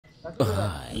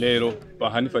Lero pa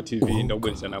Hanifa TV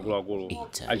ndakubweretsa akuluakulu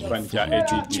achipani cha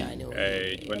ADD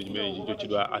chipani chimene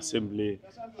chochedwa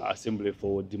Assembly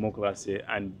for Democracy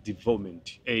and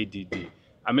Development ADD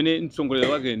amene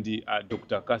mtsogoleri wake ndi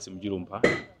Dr. Kasim Chilumba.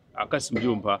 Kasim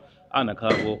Chilumba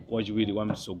anakhalako wachiwiri wa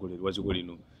mtsogoleri wa dziko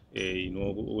lino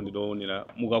ndikuonera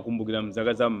mukakumbukira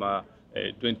mzaka za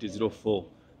 2004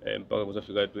 mpaka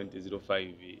kuzafika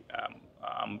 2005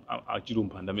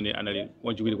 Chilumba amene anali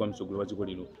wachiwiri kwa mtsogoleri wa dziko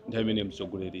lino nthawi imene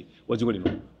mtsogoleri wa dziko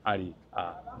lino ali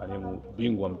malemu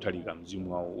Bingu wa Mutharika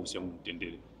mzimu wawo usiye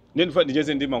mtendere.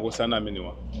 Ndicheze ndi makosana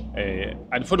amenewa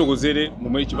atifotokozere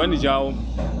momwe chipani chawo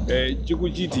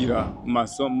chikuchitira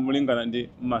mulingana ndi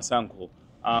masankho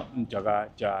a mchaka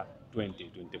cha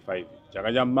 2025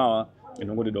 chaka cha mmawa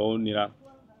inongoti daonera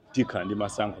tikhala ndi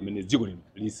masankho amene dziko lino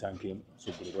lisankhe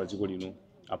mtsogoleri wa dziko lino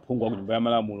aphungu aku nyumba ya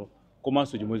malamulo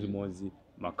komanso chimodzimodzi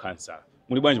makhansala.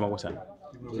 Muli bwanji makosana?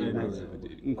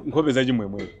 Nkhope za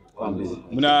chimwemwe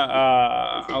muna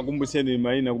akumbuseni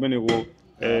mayina kumeneko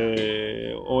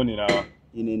onera.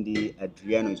 Ine ndi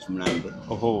Adriano Chimlambe,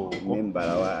 member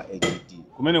wa ADD.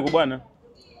 Kumeneko bwana?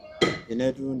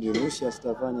 Inetu ndi Russia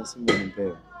Stefania Simon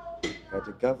Mpeo,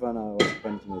 kati governor wa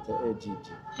chipani cha ADD.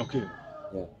 Okay.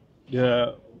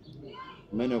 Yeah.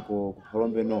 Kumeneko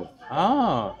kupalombe North.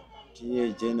 TA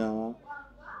General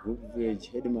Group Village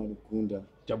Headman Kunda.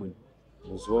 Chabwino.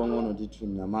 Muzongono nditu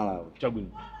na Malawi. Chabwino.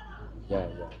 Yeah.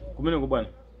 Kumeneko bwana?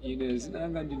 Ine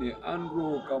zinanga ndine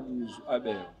Andrew Kamuzu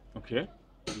Abel. Okay.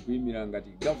 Ndikuimira ngati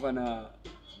governor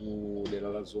mu dera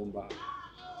la Zomba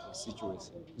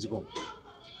situation. Ziko.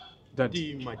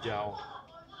 Dadi Majao.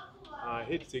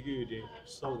 Head security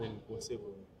 2007.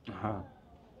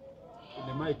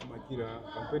 Ine Mike Makira,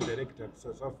 campaign director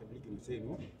South African League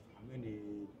Mseno. Amene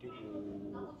tiku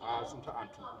asunta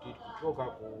anthu kuti kuchoka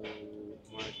ku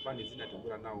machipani zina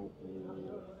tibwera nawo ku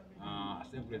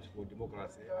Assembly for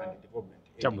Democracy and Development.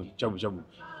 Chabu.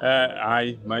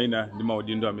 Ayi maina ndi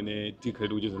maudindo amene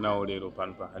tikhaledi kucheza nawo lero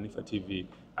pano pa Hanifa TV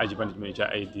achipani chimene cha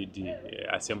ADD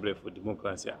Assembly for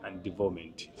Democracy and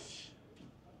Development.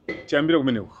 Chiyambire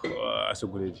kumeneko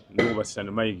atsogoleri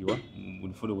ndikupasirani mayikiwa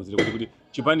mundifotokozere kuti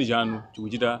chipani chanu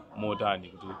chikuchita motani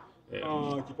kuti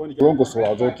chipani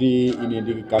kulongosola zoti ine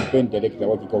ndi campaign director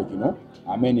wa chigawo chino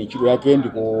amene ntchito yake ndi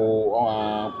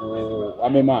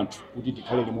amema anthu kuti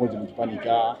tikhale limodzi mu chipani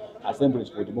cha Assembly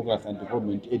for Democracy and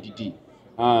Development ADD.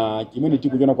 Chimene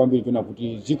tikuchiona kwambiri chiona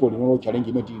kuti dziko lino challenge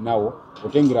imene tili nawo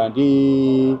kutengera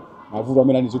ndi mavuto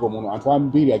amene ali dziko muno anthu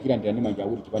ambiri achilandira ndi manja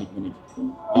kuti chipani chimenechi.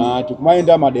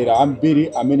 Tikumayenda madera ambiri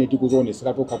amene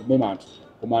tikuzionesera tokha kumema anthu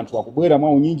koma anthu akubwera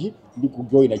mwa unyinji ndi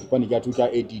kujoina chipani chathu cha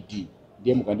ADD.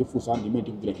 Ndiye mukandifunsa ndimene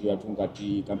tikugwira ntchito yathu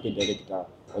ngati campaign director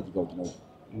wa chigawo chino.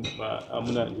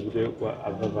 Amuna ndikute kwa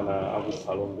agavana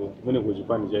akupalombe kumene ku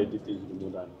chipani cha ADD chili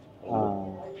motani?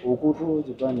 Ukutu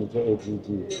chipani cha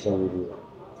ADD chawirira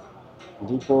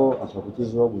ndipo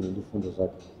asakuchiziwa bwino ndi fundo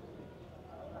zake.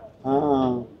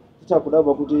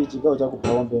 Tichakudabwa kuti chigawo cha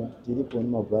kupalombe tilipo ndi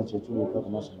mabranch ochuluka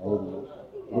komanso maeneo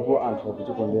ndipo anthu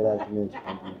akuchikondera chimene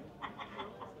chipani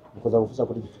ndikoza kufunsa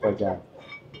kuti chifukwa chake.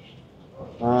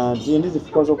 Ndiye ndi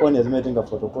zifukwa zokwanira zimene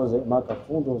tingafotokoze maka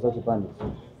fundo za chipani.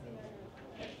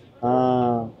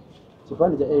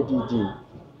 Chipani cha ADD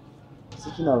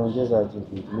sichinalonjeza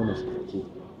chinthu chimene sichichita.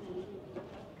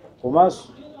 Komanso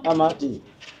amati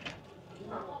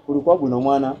kuli kwabwino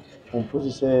mwana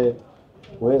umphunzitse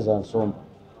kuweza nsomba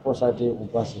osati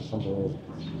umpase nsomba weza.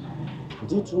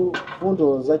 Ndithu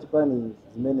fundo za chipani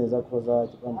zimene zakhoza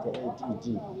chipani cha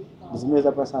ADD zimene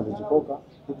zapasa anthu chikoka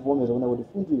ndikuvomeza kuti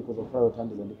fundo iko zokhala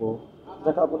kuthandiza ndipo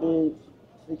takhala kuti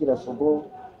fikira sogo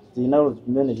zinalo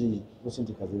zimene zili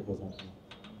kusindika ziko zanthu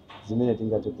zimene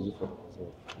tingathe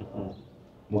kuzifotokozera.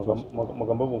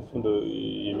 Makambapo mfundo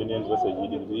imene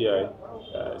ndosachidi kuti iyayi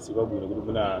sikwabwino kuti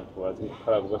kuna anthu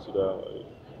azikhala kupasidwa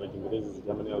pachingerezi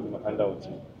zikamene kuti mahandouts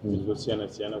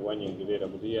zosiyana kuwanyengerera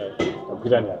kuti iyayi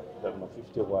kagwirani ma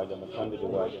 50 kwaja ma 200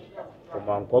 kwaja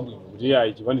koma nkwabwino kuti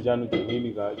iyayi chipani chanu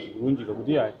chikuimika chikulunjika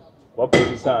kuti iyayi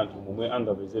kuwaphunzitsa anthu momwe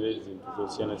angapezere zinthu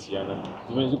zosiyana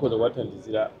zimene zikhoza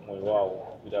kuwathandizira moyo wawo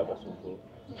kuti apasogolo.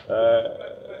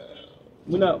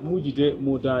 Muna muchite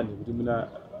motani kuti muna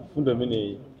fundo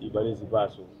imeneyi ibale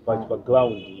zipaso pa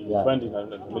ground ifandi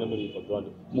na zimene muli pa ground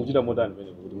mukuchita motani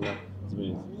pene kuti muna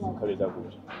zimene zikhale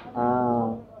zakuti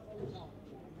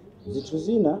zithu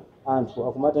zina anthu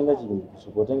akumatenga chinthu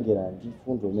chikotengera ndi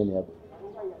fundo imene yabo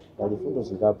pali fundo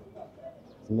zingapo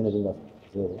zimene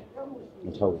tingafotokozere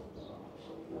nthawi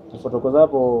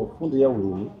tifotokozapo fundo ya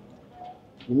ulimi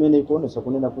imene ikuonesa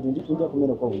kunena kuti ndikunja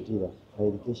kumene kwavutira pa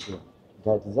education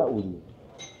ngati za ulimi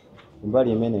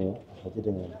kumbali imeneyo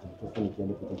achite ngati tufunikira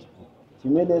ndi kuti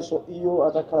chimeneso iyo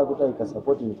atakhala kuti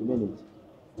ayikasapoti chimenechi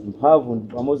mphamvu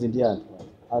pamodzi ndi anthu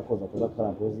akhoza kuzakhala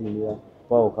anthu oziyimira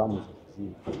pawo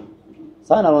kamuzoziwa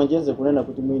sanalonjeze kunena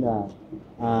kuti mwina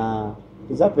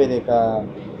tizapereka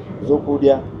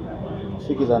zokudya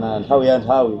kufikizana nthawi ya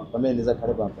nthawi pamene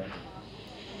ndizakhale pampa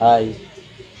ayi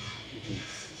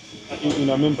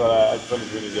ina member achipani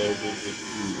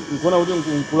nkona kuti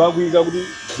nkulakwika kuti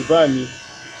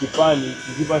Chipani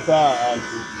kuzipasa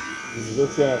anthu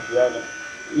zosiyana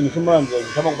inu somalanza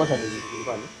zitama kupasa ndi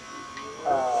Chipani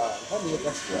nkhani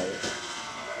yokasiwayo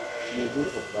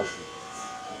nezuto klasi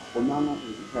komana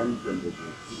izikani tendeko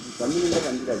pamene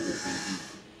ndakandira zesiji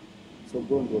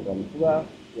sogondokani kuba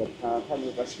nkhani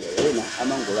yokasiwayo ena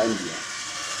amangolandira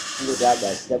ingoti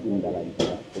adasiya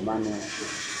kuindalandira komano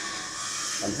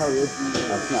panthawi yoti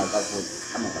asina akavoti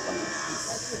amakapanga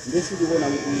ndesikuona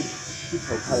kuti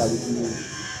tikakhala kuti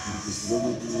ndizile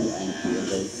kuti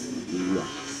anthuyaaiya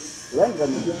kulandira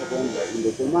mipesa kulandira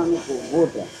inde komano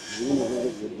kuvota zimene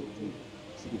zozekuti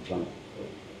sikupanga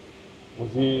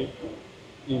kuti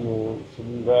inu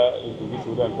simunga ikukisi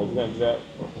kuti anthu azilandira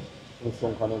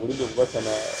msonkhano kulibe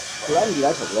kupasana kulandira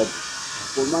achakulati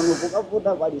komano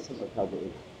kukavota kwalisa pakhako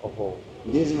oho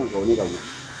ndiye zimakaoneka kuti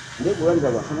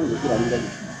ndekulandira pasana ngekulandira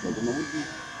koma kuti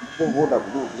kovota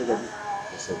kunokucheka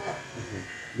kusoka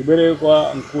ndibwere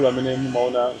kwa mkulu amene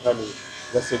mumaona nkhani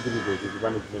za security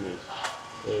Chipani chimenechi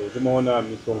timaona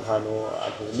misonkhano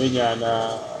anthu kumenyana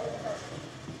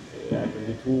anthu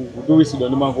ndithu kuduwisidwa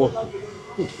ndi makofi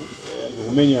anthu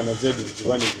kumenyana zedi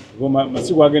Chipani koma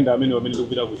masiku ake ndi amene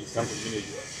tikupita kuti chisankho chimenechi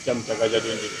cha mchaka cha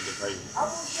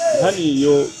 2025 nkhani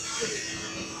iyo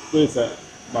kwesa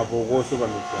mapokoso pa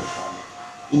misonkhano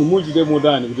inu muchite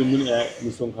motani kuti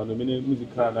misonkhano imene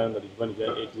muzikhala nayo ngati Chipani cha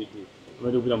ATT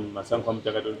pamene tikupita masankho a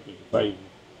mchaka 2025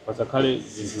 pasakhale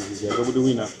zinthu ziziyazo kuti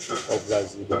wina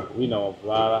wavulazidwa wina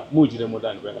wavulala muchite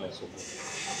motani kuyang'ana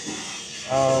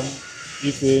tsogolo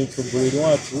ife mtsogoleri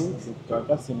wathu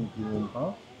Dr.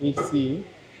 Mkilumba AC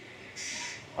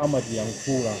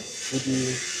amatiyankhula kuti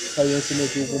nthawi yonse imene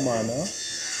tikukumana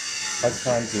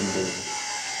pakhala mtendere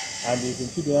and ife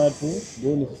ntchito yathu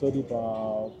ndionetsetsa kuti pa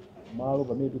malo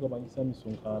pamene tikapangisa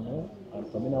misonkhano anthu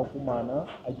pamene akukumana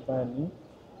achipani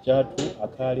chathu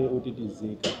akhale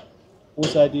otetezeka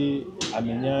osati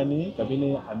amenyane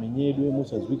kapena amenyedwe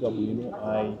mosadziwika bwino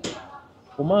ayi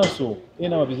komanso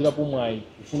ena amapezerapo mwayi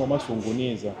kufuna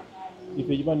masongoneza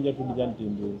ife chipani chathu ndi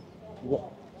chamtendere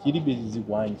chilibe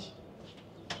zikwanje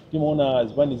timaona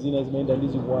zipani zina zimayenda ndi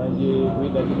zikwanje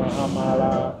kuyenda ndi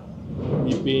mahamala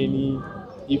mipeni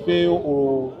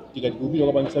ifeyo tikati kupita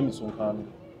kapangisa misonkhano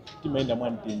timayenda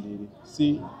mwamtendere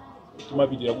si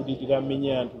timapitira kuti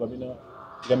tikamenye anthu kapena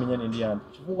tikamenyane ndi anthu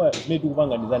chifukwa zimene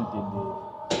tikupanga ndi zamtendere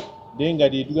ndiye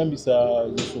ngati tikuyambisa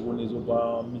zisokonezo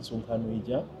pa misonkhano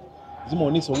ija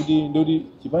zimaonesa kuti ndikuti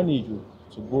chipanicho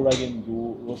tsogolo lake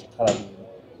ndilosakhala bwino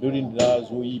ndikuti ndila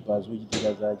zoyipa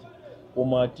zochitika zache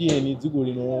koma tiyeni dziko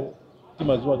lino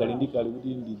timadziwa kale ndi kale kuti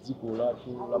ndi dziko lathu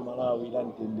la Malawi la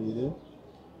mtendere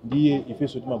ndiye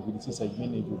ifenso timagwiritsitsa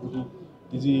chimenecho kuti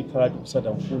tizikhala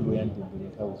tikusata mfundo ya mtendere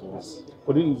nthawi zonse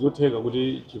kuti ndizotheka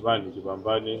kuti Chipani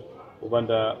chipambane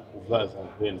kupanda kuvulaza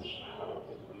anthu ena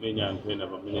kumenya anthu ena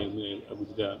pamene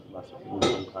akuchita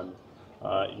misonkhano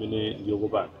imene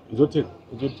ndiyokopana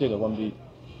izotheka kwambiri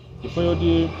chifukwa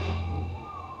choti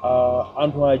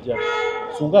anthu aja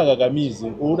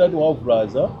sungakakamize ulutati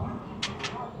wavulaza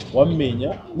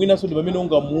wammenya mwinanso ndi pamene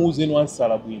ungamuuze ni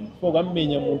wansala bwino chifukwa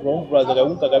ukammenya munthu wamvulaza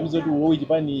kakunkakamiza kuti ulowe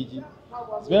chipani ichi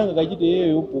zimene angakachite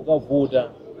yeyo pokavota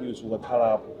iyo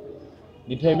sukakhalapo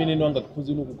ndi nthawi imene ino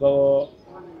angakhuze ino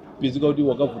kukapezeka kuti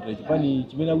wakavotera chipani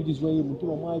chimene akuchiziwa iye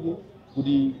mtima mwake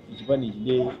kuti chipani ichi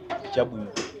ndiye chabwino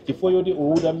chifukwa choti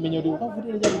uluti ammenya kuti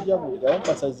ukavotera chakuti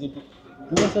kayampasa zinthu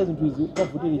kupasa zinthu izi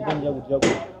ukavotera chipani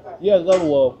chakuti iye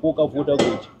akalowa pokavota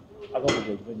kucha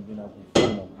akavotera chipani chimene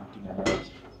akufuna mtima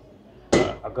mwake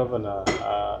agavana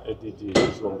ATT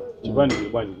Kuzomba Chipani chili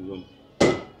bwanji Kuzomba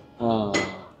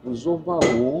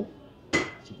Kuzombawo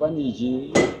chipani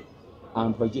ichi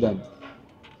anthu achirandi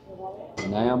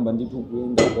nayamba ndithu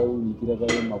kuyenda kawunikira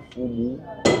kale mafumu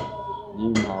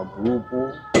ndi magrupu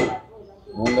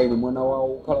monga ine mwana wawo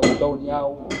kukhala mutauni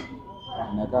yawo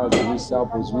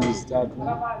nakaziwisapo ziwiri zitatu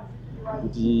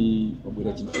kuti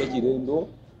pabwera chinthu cha chilendo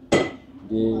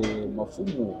ndi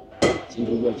mafumu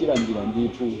chinthu chachilandira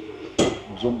ndithu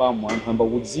Kuzombamo anthu amba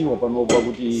kudziwa panopa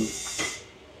kuti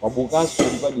wabukanso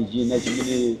chipani china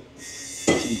chimene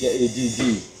chili cha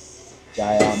ADD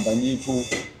chayamba ndithu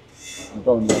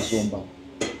mutauni ya Zomba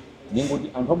ndingoti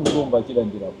anthu amuzomba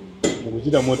achilandira bwino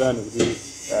mukuchita motani kuti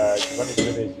chipani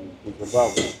chimenechi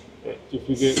Kuzombako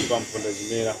tifike pamponda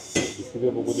chimera,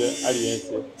 tifike pokuti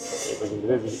aliyense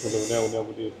pachingerezi chikhoza kunena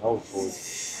kuti household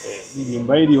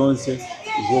nyumba iliyonse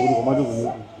iziwe kuti komatu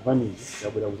chipanichi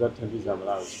chabwera kudzathandiza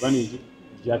Amalawi, chipanichi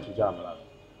ndi chathu cha Amalawi.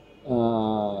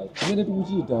 Chimene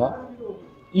tikuchita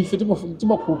ife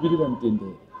timakhulupirira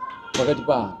mtendere pakati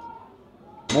pa anthu,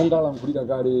 monga alankhulira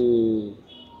kale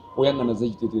oyang'ana za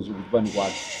chitetezo kuchipani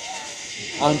kwathu.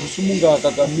 Anthu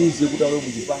simungakakamize kuti alowe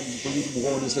muchipani kuti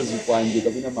mukaonesa zikwanje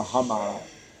kapena mahamala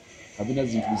kapena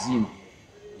zinthu zina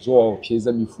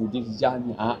zowaopseza mifuti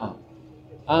chani.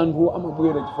 Anthu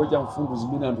amabwera chifukwa cha mfundo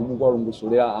zimene anthu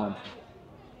mukuwalongosolera anthu.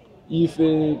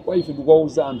 Ife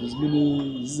ndikuwauza anthu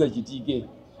zimene zizachitike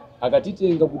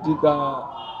akatitenga kutika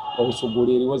pa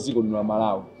usogoleri wa dziko lino la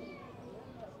Malawi,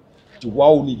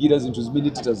 tikuwaunikira zinthu zimene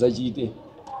titazachite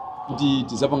kuti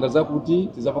tizapanga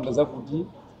zakuti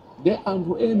de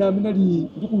anthu ena amene ali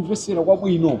ndi kumvesera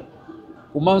kwabwino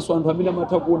komanso anthu amene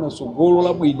amatha kuona sogolo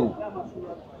labwino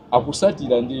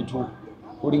akusatira ndithu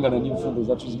kulingana ndi mfundo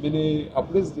zathu zimene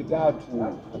apurezidenti athu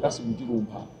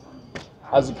akasimutilumpha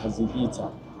azikhazikitsa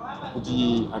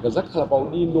kuti akazakhala pa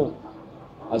udindo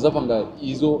azapanga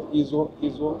izo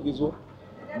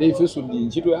ndi ifenso ndi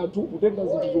ntchito yathu kutenga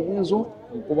zinthu zomwezo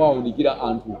nkumawaunikira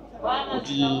anthu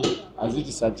kuti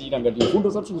azitisatira ngati mfundo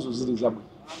zathuzo zili zabwino.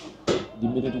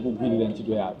 Ndimene tikugwirira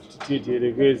ntchito yathu.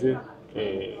 Tiyerekeze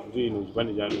kuti inu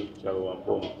chipani chanu chalowa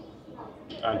mboma.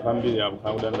 Anthu ambiri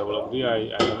akukhala kudandaula kuti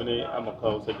anthu amene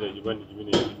amakhala kusatira chipani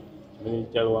chimene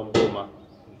chalowa mboma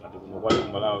ngati kuno kwathu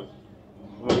ku Malawi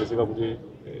kumapezeka kuti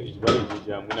chipani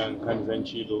chija mwina nkhani za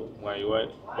ntchito mwayi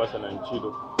kupasana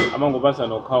ntchito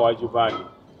amangopasana okhawo achipani.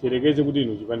 Tiyerekeze kuti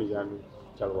inu chipani chanu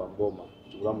chalowa mboma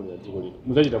chikulamulira dziko lino,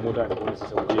 muzachita motani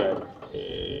kuonetsetsa kuti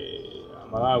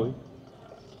Amalawi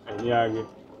aini yake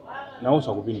nawo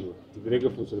sakupindula. Tipereke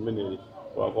funso limeneli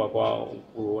kwa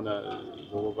kuona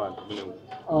zokopanda kumene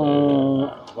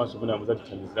maso pena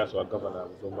muzatithandiziraso agavana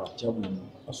kuzomba chabwino.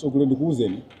 Asogole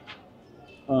ndikuuzeni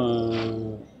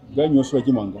ganyu wasula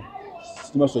chimanga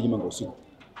timasula chimanga usiku,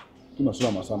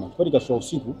 timasula masana. Chipani kasula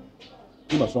usiku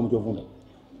timasula muchovunda.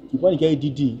 Chipani cha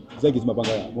ADD zake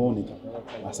zimapanga maoneka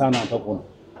masana atakona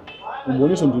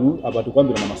kumboneso ndinu abatu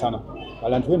kwambira na masana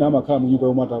ala anthu ena amakhala mu nyumba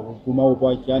yomata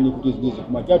kumaopa chani kuti zidizi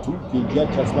kuma chatu kindia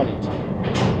transparent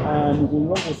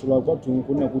nikulongosula kwathu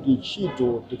kuna kuti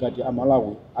ntchito tikati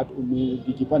Amalawi ati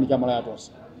ndi chipani cha Amalawi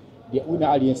atonse ndi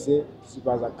wina aliyense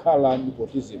sipazakhala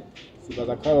nepotism,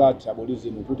 sipazakhala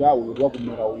tribalism kuti uyu ndi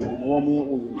wakumera uyu ndi momwe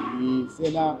uyu ndi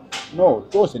sena. No,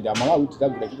 tonse ndi Amalawi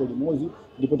tizagwira ntchito limodzi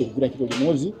ndipo tikugwira ntchito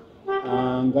limodzi.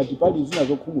 Ngati pali zina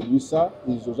zokhumudwitsa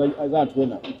izo za anthu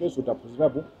ena ifenso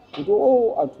taphunzirapo kuti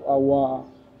anthu awa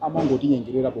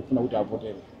amangotinyengerera pofuna kuti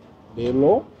avotere.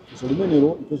 Lero iso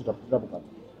limenelo ifenso taphunzirapo kanthu.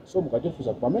 So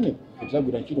mukatifunsa pamene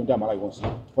tizagwira ntchito ndi Amalawi onse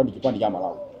chifukwa ndi chipani cha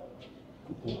Amalawi.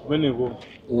 Kumeneko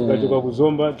tikatoka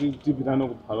kuzomba tipitano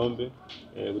ku Phalombe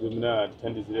kuti muna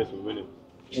tithandizireso kumeneko.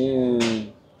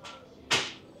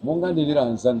 Monga ndilira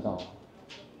anzangawa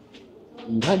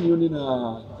nkhani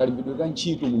yonena kalimbidwe ka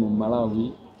ntchito muno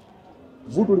Malawi,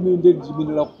 vuto limene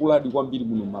ndimene lakuladi kwambiri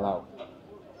muno Malawi.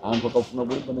 Anthu akafuna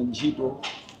kulimbana ntchito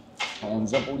kaya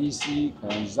za polisi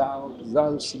kaya za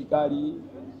usilikali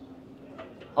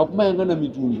akumayang'ana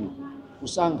mitundu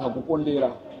kusankha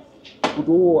kupondera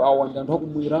kuti awa ndi anthu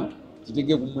akumwera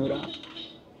titenge kumwera.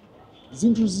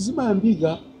 Zinthu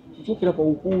zimayambika kuchokera pa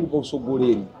ukulu pa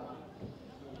usogoleri.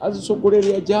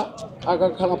 Azisogoleri aja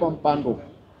akakhala pa mpando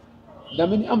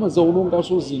ndamene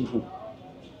amazaonongaso zinthu,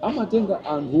 amatenga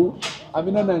anthu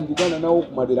amene anayandikana nawo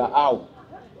kumadera awo.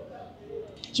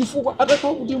 Chifukwa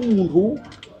atakhala kuti munthu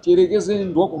tiyerekeze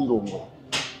ndi wakulilongo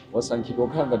wasankhidwa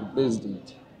kukhala ngati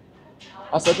president,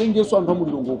 asatengenso anthu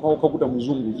amulilongo okhaokha kuti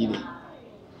amuzungulire.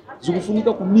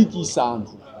 Zikufunika kumikisa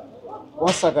anthu,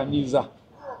 kuwasakaniza,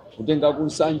 kutenga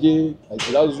kunsanje,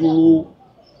 Lazulu,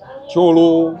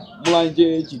 Cholo,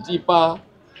 Mulanje, Chitipa.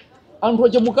 Anthu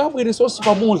aja mukabwereso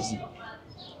pamodzi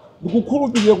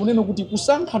ndikukhulupirira kunena kuti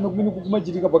kusankhana kumene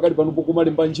kukumachitika pakali pano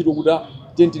pokumalemba ntchito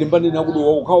kuti tilembane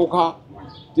nakudowa okhaokha,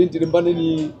 tilembane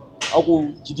ni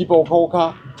akuchitipa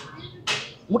okhaokha.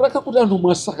 Mutakha kuti anthu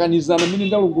mwasakanizana amene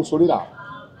ndalongosolera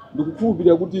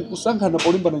ndikukhulupirira kuti kusankhana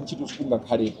polembana ntchito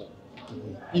sikungakhalepo.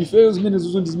 Ifeyo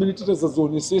zimenezo ndi zimene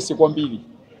titazazionesese kwambiri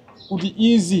kuti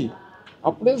izi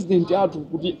apurezidenti athu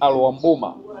kuti alowa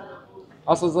mboma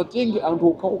asazatenge anthu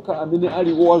okhaokha amene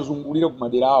ali owazungulira ku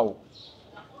madera awo.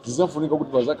 Zizafunika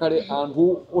kuti pazakhale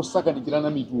anthu osakanikirana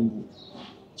mitundu.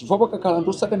 Chifukwa pakakhala anthu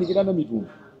osakanikirana mitundu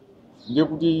ndiye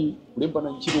kuti kulembana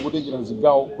ntchito kutengera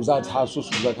zigawo kuzathaso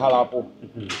kuzakhalapo.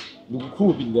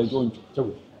 Ndikukhulupirira choncho.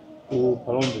 Ku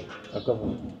Phalombe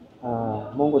agavana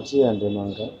mongotiya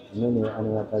ndemanga zimene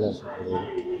anena kale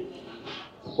asogoleri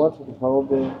kwathu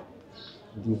kuphaombe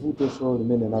ndivuto so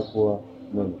limene nakuwa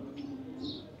mene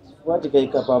kwati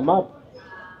kaika pa map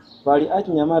pali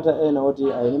achinyamata ena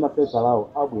oti ayine mapepa lawo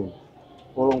abwino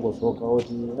olongosoka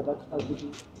oti atakhala kuti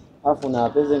afuna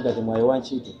apeze ngati mwayi wa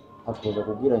ntchito akhoza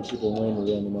kugwira ntchito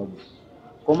mwene yani mabwino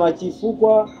koma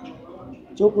chifukwa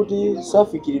chokuti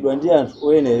safikiridwa ndi anthu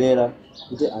oyenerera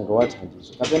kuti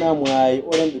angawathandize kapena mwayi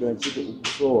olembedwa ntchito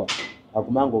ikusowa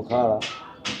akumangokhala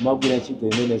kumagwira ntchito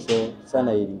imenenso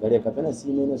sanayilingalire kapena si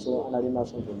imenenso anali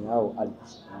masomphenya awo ali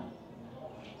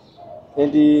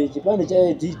and chipani cha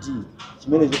ADD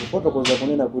chimene chikufotokoza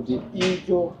kunena kuti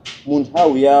icho mu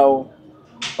nthawi yawo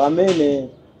pamene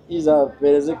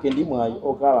izaperezeke ndi mwayi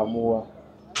okalamuwa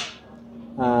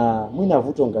mwina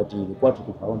vuto ngatili kwathu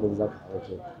kuphaombe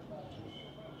zakuphaokera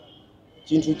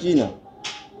chinthu china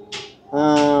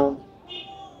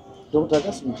Dr.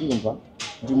 Kasim Chilumba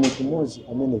ndi munthu mmodzi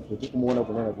amene ife tikumuona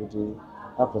kunena kuti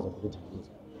akhoza kutithandiza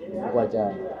chifukwa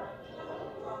cha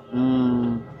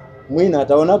mwina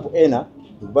ataonapo ena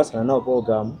ndikupasana nawo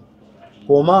programu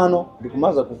komano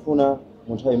ndikumaza kufuna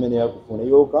munthu imene yakufuna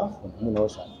iyo ukafuna mwina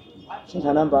osati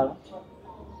sintha nambala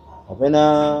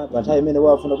kapena pa nthawi imene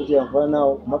wafuna kuti yankhula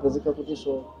nawo kumapezeka kuti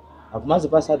so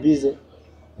akumazipasa bize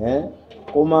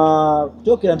koma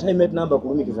kuchokera nthawi imene tinamba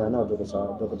kulumikizana nawo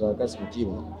Dr. Kasim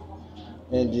Chilumba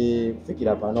and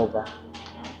kufikira panopa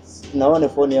naone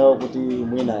phone yawo kuti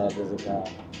mwina yapezeka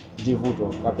ndivuto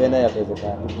kapena yapezeka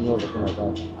kunyoza kuna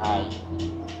kati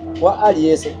kwa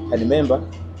aliyese kani member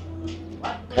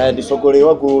kandi sogoleri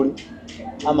wa gulu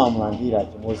amamwandira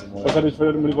chimozi moyo pasati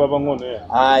chifukwa muri pa pang'ono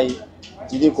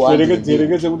chiliko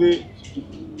tirekeze kuti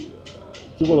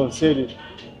chiko lonseli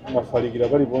mafalikira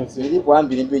pali ponse chilipo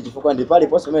ambiri mbi chifukwa ndi pali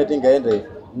ponse mene tingaende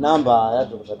namba ya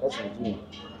Dr. Kasim Chilumba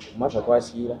kumata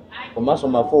kwasira komanso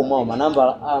mafomu awo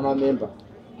manamba amamemba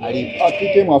alipo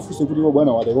apite mwafuso kuti wo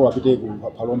bwana wadero apite ku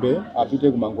Palombe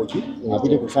apite ku Mangochi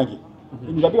apite ku Sangi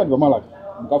ndikapita ndi pamalaka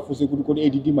mukafuse kuti kodi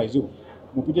ADD maiziwo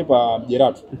mupite pa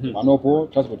Mjeratu panopo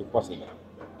transport kupasela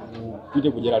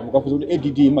mupite ku Mjeratu mukafuse kuti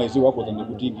ADD maiziwo akoza ndi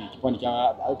kuti chipani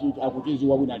cha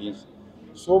akuchiziwa bwina aliyense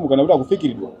so mukana kuti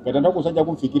akufikiridwa ngati ndakusanja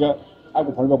kumfikira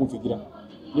akuphalomba kumfikira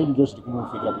lero ndio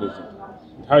sitikumufikira president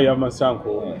nthawi ya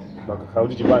masankho bakakhala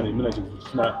kuti chipani imene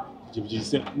chikufuna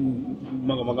chipitise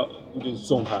manga kuti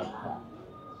msonkhano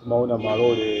maona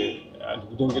malole anthu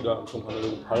kutengedwa msonkhano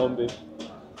ku Palombe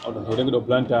anthu kutengedwa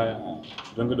Blantyre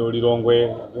kutengedwa Lilongwe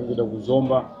kutengedwa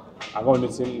Kuzomba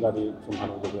akaonetse ngati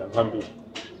msonkhano kuja kwambiri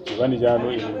chipani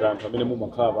chanu inu ndi anthu amene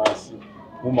mumakhala pasi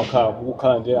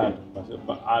mukukhala ndi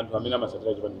anthu amene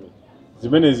amasatira chipani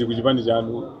zimenezi ku chipani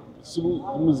chanu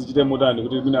simuzichite motani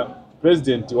kuti mina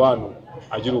president wanu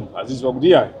Chilumba aziziwa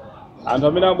kuti yayi anthu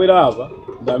amene abwera apa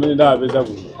ndi amene ndapeza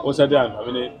kuno osati anthu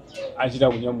amene achita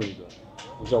kunyamulidwa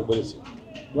kucha kubweretsa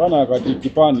bwana akati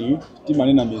chipani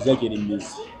timanena mizi yake ni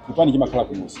mizi chipani chimakhala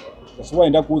kumusi kasuwa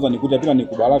enda kuuza nikuti apita ni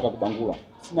kubalaka kubangula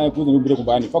sina kuuza nibire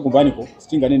kumbani fa kumbaniko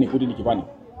sitinganene kuti ni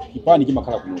chipani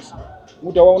chimakhala kumusi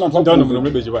muta waona ntano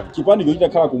mlombe chipani chochita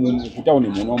khala kutaoni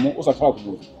munomo osakhala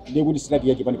kumusi ndiye kuti sitaki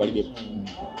ya chipani palibepo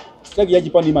sitaki ya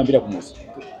chipani imambira kumusi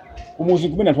kumuzi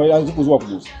kumene anthu azikuziwa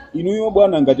kumuzi inuyo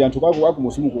bwana ngati anthu kako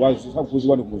akumusi mukuwazi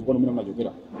sakuziwa ni kumuzi kono mena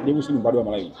mnachokera ndiye kuti mbadwa ya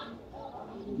malawi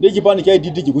ndiye chipani cha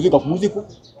ADD chikuzika kumuziko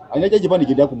aina cha chipani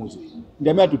chidi akumuzi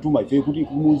ndiye amene atutuma ife kuti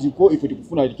kumuziko ife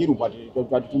tikufuna Chilumba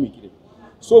atitumikire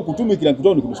so kutumikira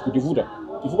kutaoni kumusikuti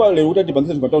chifukwa lero kuti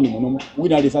tipangize zikataoni munomo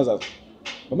wina ali sasa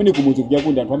pamene kumuzi kuja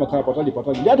kundi anthu amakhala patali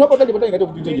ndi anthu patali ngati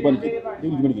kuti ndiye chipani chidi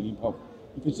ndiye chipani chidi mphamvu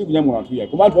ife sikunyamula anthu ya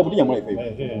koma anthu akuti nyamula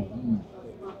ife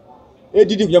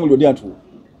ADD kunyamulwa ndi anthu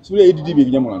sule ADD be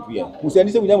kunyamula anthu ya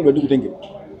musiyandise kunyamulwa ndi kutengera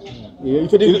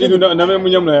ife ndi name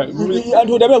munyamula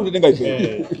anthu ndabera kutenga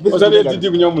ife osati ADD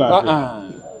kunyamula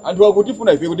anthu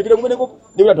akutifuna ife kuti pita kumeneko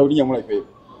ndi kuti anthu kuti nyamula ife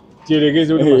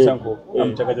tiyerekeze kuti masankho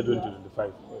amchaka cha 2025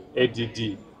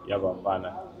 ADD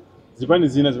yapambana zipani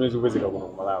zina zimene zikupezeka kuno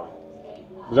ku Malawi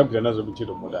muzagwira nazo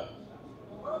michito modani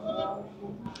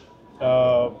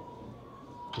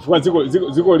chifukwa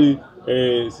dziko li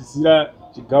sisira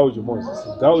chigawo chimodzi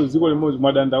dziko limodzi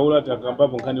mwadandaula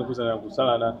takambapo nkhani yokusana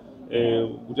kusalana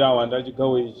kuti awa ndi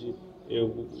chigawo ichi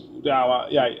kuti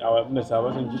awa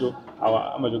munasaba ntchito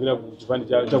awa amachokera ku chipani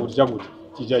chakuti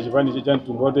chicha chipani cha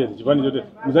mtundu wotere chipani chote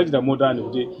muzachita motani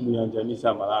kuti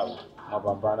muyanjanisa Malawi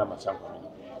mwapambana masankho amene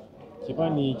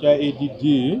chipani cha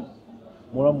ADD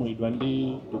molamulidwa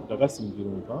ndi Dr. Kasim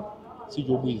Chilumba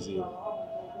sichobwezera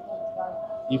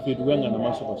ife tikuyang'ana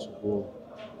maso patsogolo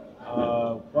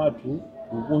kwathu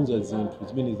kukonza zinthu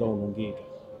zimene zawonongeka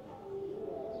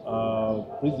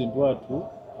president wathu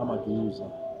amatiuza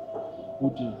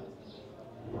kuti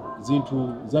zinthu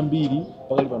zambiri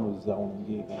pakali pano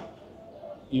zaonongeka.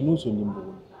 Inunso ndi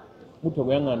mboni mutha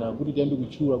kuyang'ana kuti tiyambe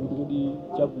kutchula kuti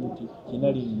chakuti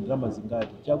chinali ndalama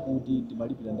zingati, chakuti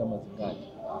timalipira ndalama zingati.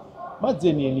 Madzi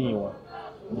enieniwa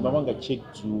ndimapanga check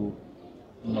dzulo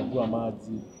ndimagula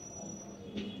madzi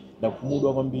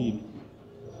ndakhumudwa kwambiri,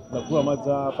 ndagula madzi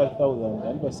a 5,000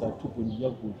 andipasa 2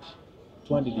 chakuti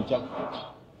 200 chakuti.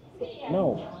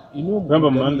 Now inu kuyamba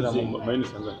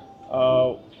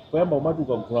umati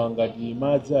ukagula ngati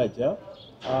madzi aja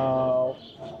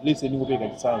lese ndingopeka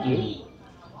chisanzo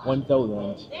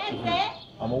 1,000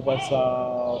 amupasa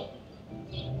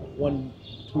 1-2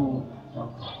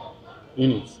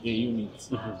 units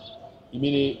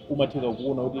imene umatheka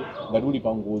kuona kuti ngati uli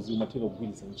pa ngozi umatheka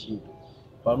kugwiritsa ntchito.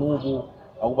 Panopo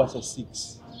akupasa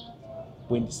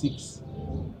 6.6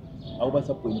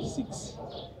 akupasa 0.6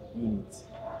 units.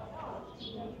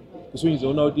 Kusonyeza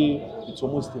una kuti it's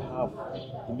almost half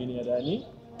imene yadani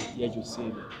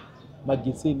yachosera.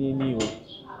 Mageseni eniwo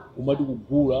umati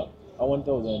kugula a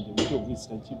 1,000 kuti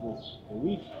ugwiritsa ntchito a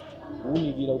week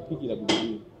kuunikira kuphikira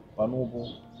bwino. Panopo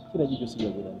kila chilichonse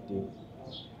chakwera mtengo.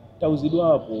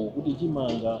 Tauzidwapo kuti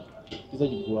chimanga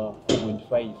tizachigula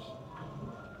 4.5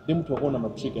 ndi muthu akuona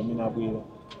matriki amene abwera.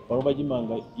 Panopa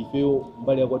chimanga ifeyo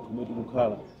mbali yakwathu kumene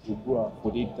tikukhala tikugula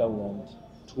 48,000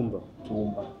 thumba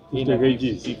 50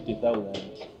 kgs 50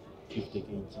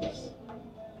 kgs.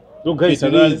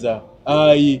 Fertilizer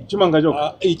chimanga choko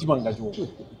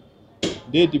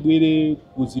ndiye tibwere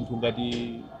ku zinthu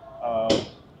ngati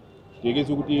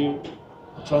tiyekezo kuti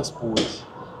transport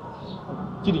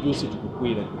chilichonse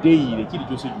chikukwera daily,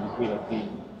 chilichonse chikukwera daily.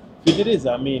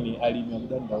 Fertilizer amene alimi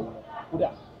akudandaula kuti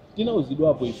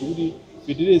tinauzidwapo ife kuti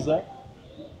fertilizer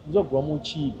muzagula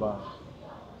mochipa,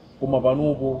 koma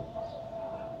panopo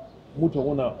muthu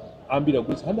akuona ambiri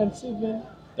akugulitsa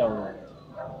 107,000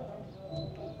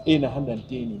 ena 110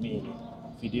 imene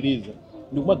fertilizer.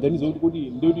 Ndikumaganiza kuti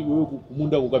ndikuti iwewe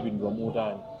kumunda kukapindula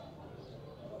motani.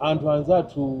 Anthu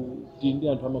anzathu ndi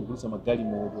anthu amagulitsa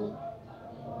magalimoto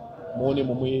muone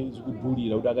momwe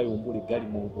zikudulira kuti akayombole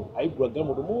galimoto ayigula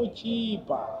galimoto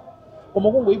mochipa,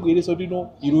 koma kungoyibweretsa kuti ino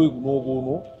ilowe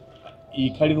kunokono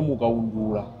ikhale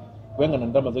mukaundula kuyang'ana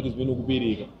ndalama zake zimene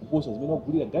ukupereka kuposa zimene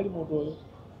wakugulira galimotoyo.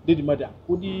 Ndi timati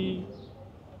kuti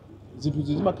zinthu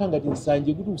zimakhala ngati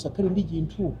nsanje kuti usakhale ndi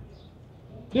chinthu.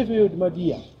 Lefeyo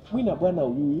timati mwina bwana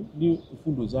uyuyu ndi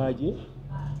mfundo zake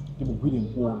timugwire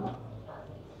mkono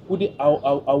kuti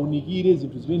aunikire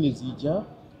zinthu zimene zija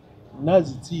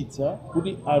nazitsitsa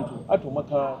kuti anthu atha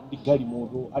kumakhala ndi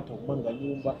galimoto, atha kumanga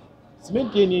nyumba.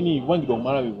 Simenti yeniyeni kupangidwa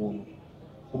kumalawi kuno,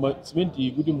 koma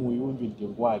simenti kuti muyunjwe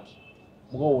mtengo wake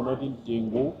mukaona kuti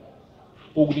mtengo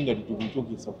okuti ngati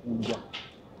tikuchokesa kunja.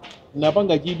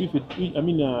 Napanga chidu ife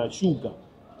sugar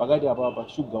pakati apa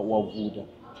sugar wavuta,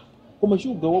 koma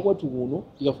sugar wakwathu kuno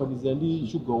tikafaniza ndi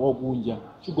sugar wakunja.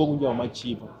 Sugar wakunja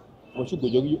wamachipa, koma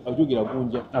sugar achokera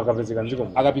kunja akapezeka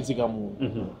muno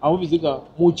amapezeka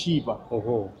mochipa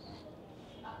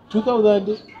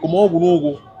 2,000, koma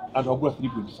wakunoko anthu akugula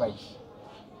 3.5.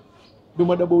 Ndio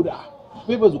madabo kuti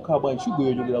pepa zikhala bwanji sugar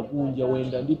yochokera kunja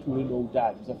wenda ndi tulendo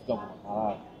utali usafika ku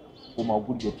Malawi koma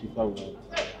akugulidwa 2,000.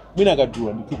 Mwina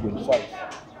akadula ndi 2.5,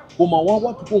 koma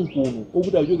wakwathu konkuno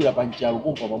okuti achokera pa nchalo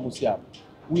pompa pamusi apo,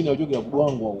 wina achokera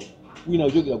kudwangwa, wina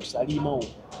achokera kusalima,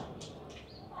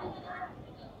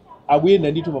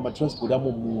 akuyenda ndithu pa matransport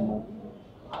amo muno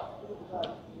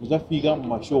muzafika mu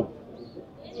mashopu,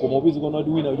 koma upezi kuona kuti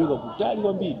wina achoka kutali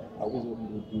kwambiri akupeza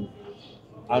kuti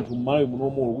anthu mmalawi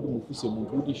munomolo kuti mufuse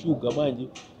munthu kuti sugar bwanji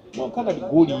mwakhala ndi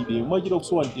golide mwachita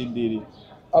kusowa mtendere.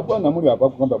 Abwana muli apa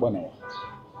kugamba bwana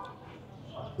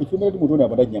ifumira timutone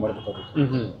apa ndachinyamata pakati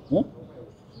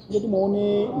kuti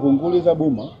muone ngongole za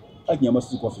boma achinyama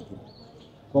sisi kwafikira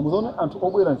kwa muzaona anthu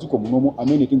obwera nziko munomo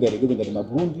amene tingayerekeze ngati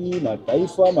maburundi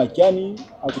mataifa machani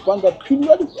akupanga phindu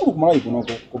lalikulu kumalawi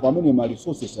kunoko, koma amene ma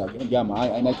resources ake ndi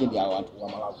ainake ndi awo anthu wa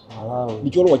Malawi ndi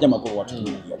cholowa cha makolo wathu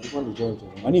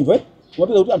manimva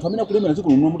mwapeza kuti anthu amene akulemera nziko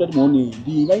munomo tati muone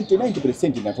ndi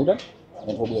 99% ndatoda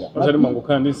anthu obwera pasati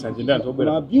mangokhala ndi nsanje ndi anthu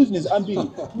obwera ma business ambiri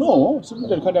no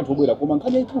sikuti nkhani anthu obwera, koma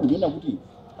nkhani yaikulu ndiona kuti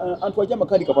anthu achama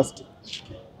khali capacity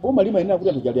boma lima ina kuti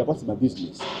anthu jali yapasi ma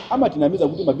business amatinamiza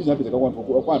kuti ma business apeza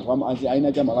kwa anthu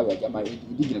aina cha Malawi achama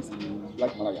indigenous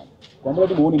black Malawi kwa mbona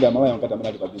timuone ndi Malawi ngati amene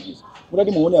ali pa business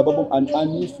mutati muone abapo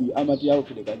anifi amati yawo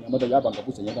kudeka nyamata yapa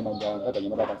ngapusa nyanga ngata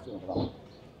nyamata pa sio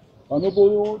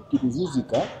panopo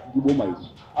tikuzuzika ndi boma ili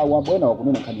awa bwana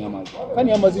wakunena nkhani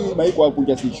ya mazi maiko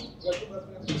akunja sisho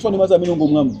kusoni maza milongo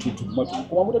mwa mtutu mwatu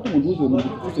koma mutati munduze mundu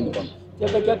kufuse ni pano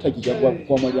yakati kija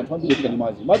kwa mali anthu ambiri tika ni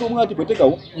mazi omwe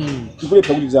atipetekawo tikule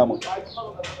pakuti zamwa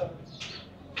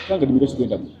kanga ndimika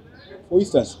chikuenda mu for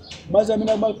instance mazi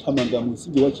amene amathamanga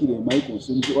mutsinje wa Chile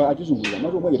Michael atizungulira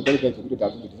mazi omwe pali pali kuti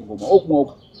tatu tizingoma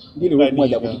okumwa ndile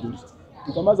lokumwaja kutidulisa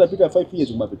tikamaza pita 5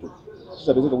 years kumapeto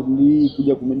tisapezeka kuti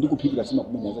ndikuja ndikuphikira sima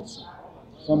kumenya zati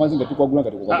so mazi ngati kwagula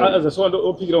ngati kwagula azasowa ndo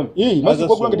ophikira umu mazi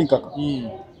kwagula ngati nkaka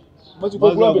mazi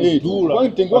kwagula ngati dula kwa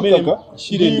mtengo nkaka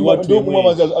Chile ndi watu ndio kumwa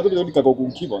mazi atoti ngati nkaka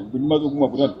kukipa ndi mazi kumwa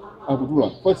kutani akudula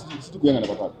kwa sisi kuyangana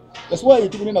papali. That's why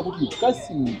tikunena kuti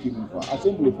kasi mukimva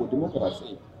Assembly for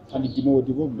Democracy and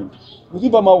Development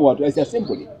muzimva mawu watu as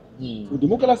assembly for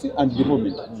democracy and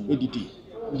development ADD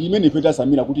ndi imene peta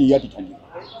samira kuti yati thandiza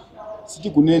siti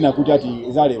kunena kuti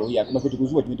ati zalero iya kuma kuti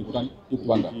kuzuwa chimene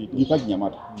tikupanga ndipaki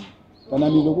nyamata kana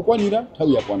mizo kukwanira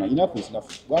nthawi yakwana enough is enough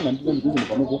bwana ndikuze ndikuze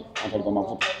pamoko antali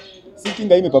pamavuto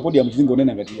sitinga ime pa podium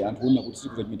tizingonena ngati anthu ona kuti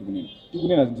sikuza chimene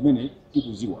tikunena zimene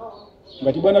tikuziwa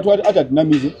ngati bwana tu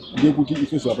atadinamize ndiye kuti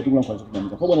ifeso apa tikula nkwanza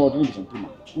kudinamiza kwa bwana watilimbisa mtima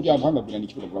kuti anthu angabwera ndi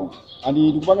chipata ground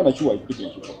andi tikupanga na chuwa kuti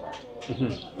chipata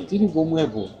tiri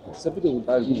pomwepo sapite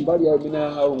kutali mbali amene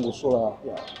alongosola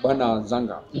bwana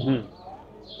anzanga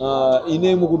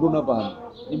ine mukundona pano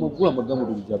nimagula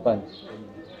magamoto ku Japan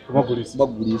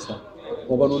kumagulisa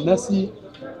pano nasi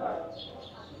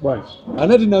bwana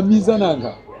anatinamiza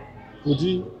nanga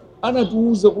kuti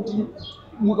anatiuza kuti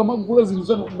mukamagula zinthu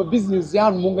zanu mabizinesi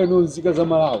yanu monga ino nzika za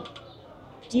Malawi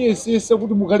tiyesesa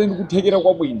kuti mukhale ndi kuthekera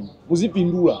kwabwino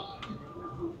muzipindula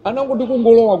anangoti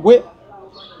kungolowa gwe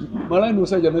malaini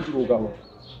osaja anatilokawa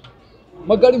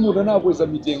magalimoto anakweza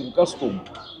mitengo custom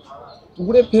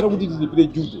tikulephera kuti tilipire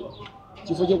jute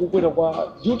chifukwa chakukwera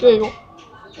kwa juteyo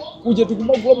kuja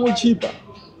tikumagula mochipa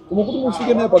koma kuti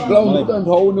mufike naye pa ground kuti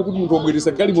anthu aone kuti munthu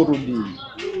wabweresa galimoto mbiri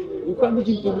ikandi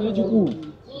chinthu chachikulu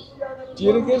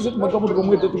tiyerekeze timagamoto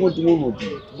tomwe ting'onoting'onoti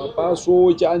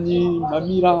mapaso chanyi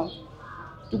mamira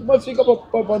tikumafika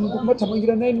pano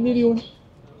tikumathamangira 9 million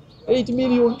 8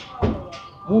 million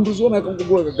munthu ziona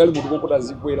akangogula kagalimoto kokuti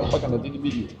azikwera mpaka na 10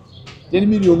 million 10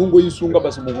 million ungoyisunga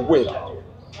basi mukukwera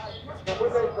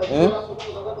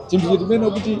chinthu chitimene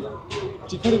kuti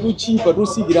tikhale kuchipa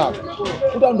tosikirako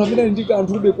kuti anthu amene ali ndi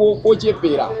kanthu ube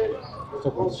kochepera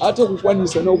athe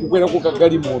kukwanisa nawo kukwera ko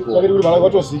kagalimoto kuti malako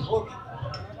atosi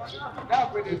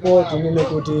Ndipo tinene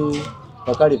kuti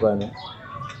pakali pano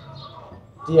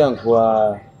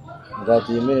tiyankhwa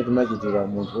ngati imene timachitira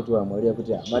munthu kuti wamwalira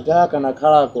kuti mataya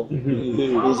kanakhalako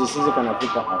izi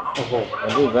sizikanafika apo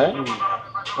ndimva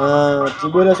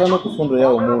tibwera sana kufundo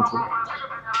yawo munthu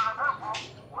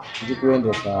ndi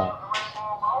kuyendesa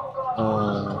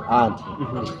anthu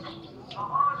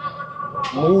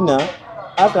mwina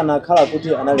akanakhala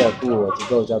kuti anali akulu wa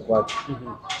chigawo chakwake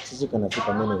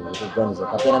sizikanafika mene kuganiza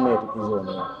kapena mene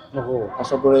tikuzionera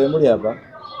asogolere muli apa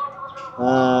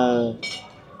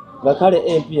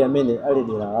ngakhale MP amene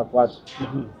alidera akwatu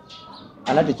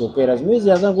anatichokera zimezi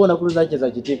yazangoona kuti zache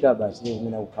zachitika basi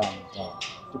zimene akukhala mtawa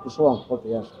tikusowa nkhope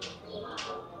yaso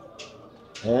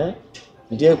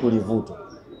ndiye kulivuto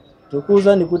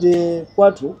tikuuzani kuti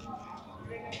kwathu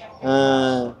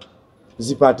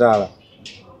zipatala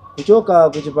kuchoka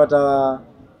kuchipatala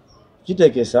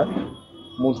chitekesa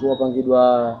munthu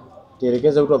wapangidwa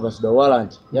terekeza kuti wapasidwa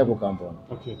warrant yako kambona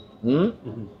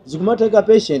zikumateka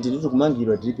patient ndi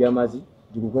kumangidwa drip ya madzi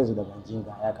ndikukwezedwa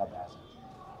panjinga yakabasa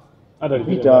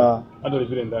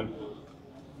adalipire ndani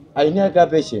aineka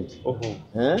patient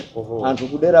anthu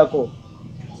kuderako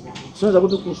soza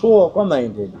kuti kusowa kwa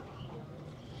maendedwe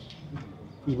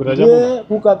ndiye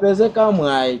kukapezeka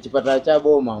mwayi chipatala cha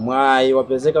boma mwayi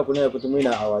wapezeka kunena kuti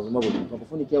mwina awazima kuti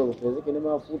pakufunikia upezeke ne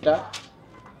mafuta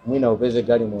mwina upeze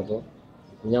galimoto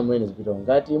kunyamwene zipita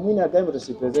ngati mwina galimoto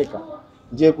sipezeka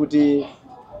ndiye kuti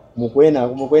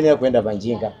mukwenera kwenda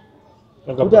panjinga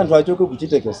kuti anthu achoke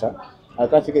kuchitekesa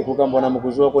akafike kukambona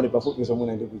mukuziwa kone pafupiso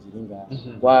mwina ndi kuchilinga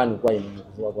kwanu kwa ine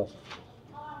mukuziwa kwasa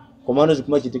komano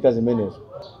zikumachitika zimenezo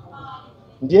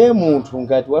ndiye munthu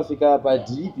ngati wafika pa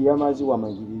drip ya madzi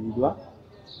wamangiriridwa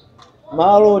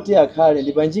malo oti akhale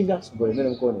ndi panjinga sigolemene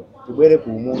mkone tibwere ku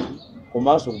umunthu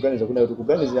komanso kuganiza kuti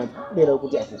kuganiza kudera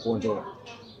kuti akukondera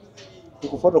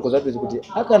tikufotokoza kuti kuti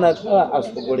akanakhala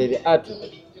asogolere athu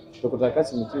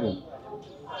tokutakasi mchiro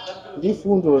ndi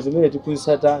fundo zimene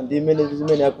tikuzisata ndi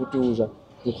zimene akutiuza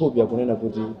kukhupya kunena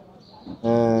kuti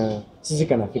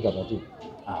sizikanafika pati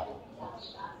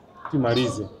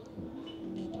timalize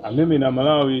ameme na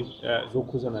Malawi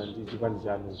zokhuzana ndi chipani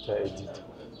chanu cha ADT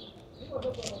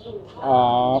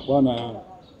bwana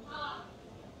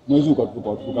mwezi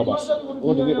ukatuka basi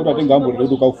utatenga ambuliro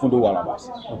kuti ukafundo wala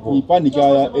basi chipani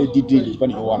cha ADT ndi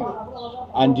chipani chowala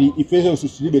and ifezo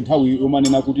susilibe nthawi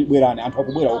yomanena kuti bwerani anthu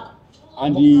akubwera uka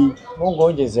andi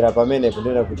mungonjezera pamene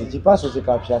kunena kuti chipaso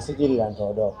chikapsa sichilira anthu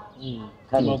adoka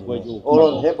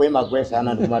olo mphepo imagwesa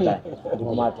ana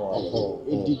ndikumatoa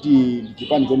ADT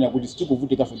chipani chonena kuti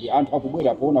sichikuvutika ndi anthu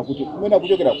akubwera poona kuti kumene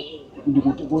akuchokera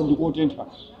ndikotentha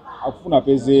akufuna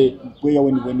peze mpweya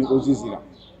weniweni ozizira.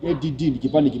 ADT ndi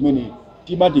chipani chimene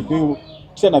timati peyo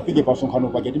tisanafike pa msonkhano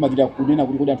pake timakita kunena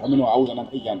kuti kodi anthu amene auza na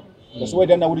mphaikana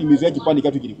tasiwaitana kuti mizu ya chipani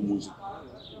kathu chili kumuzi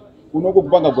kunoko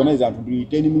kupanga organize anthu ndi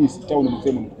 10 minutes town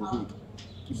msemo ndikuzika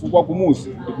chifukwa kumuzi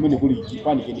ndi kumene kuli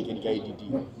chipani kenikeni ka ADT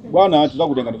bwana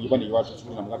tizakutenga ndi chipani chiwathu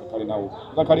chifuna mukakhala nawo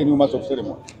mukakhala ni master of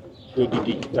ceremony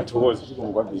ADT tathokoza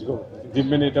kwambiri ndi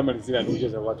mmene tamalizira ndi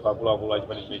kucheza kwathu akuluakulu a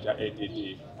chipani chimene cha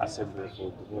ADT Assembly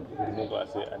for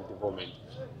Democracy and Development.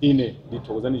 Ine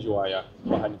ndithokozani chiwaya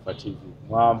kwa Hanifa TV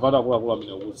mwamvatu akuluakulu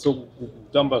amene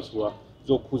kutambasula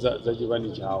zokhuza za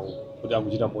chipani chawo kuti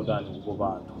akuchita motani kukopa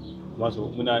anthu komanso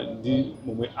mwina ndi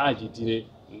momwe achitire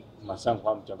masankho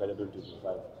a mchaka cha 2025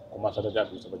 komanso atati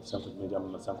atulutsa pa chisankho chimene cha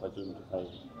masankho a 2025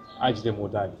 achite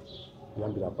motani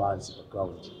kuyambira pansi pa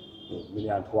ground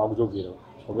mmene anthu akuchokera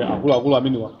pomwe akuluakulu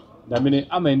amenewa ndi amene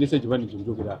amayendetsa chipani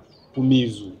chikuchokera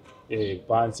kumizu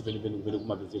pansi penipeni kumene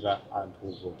kumapezeka anthu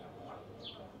ovota.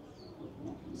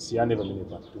 Siyane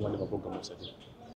pamenepa tikumane pa program osati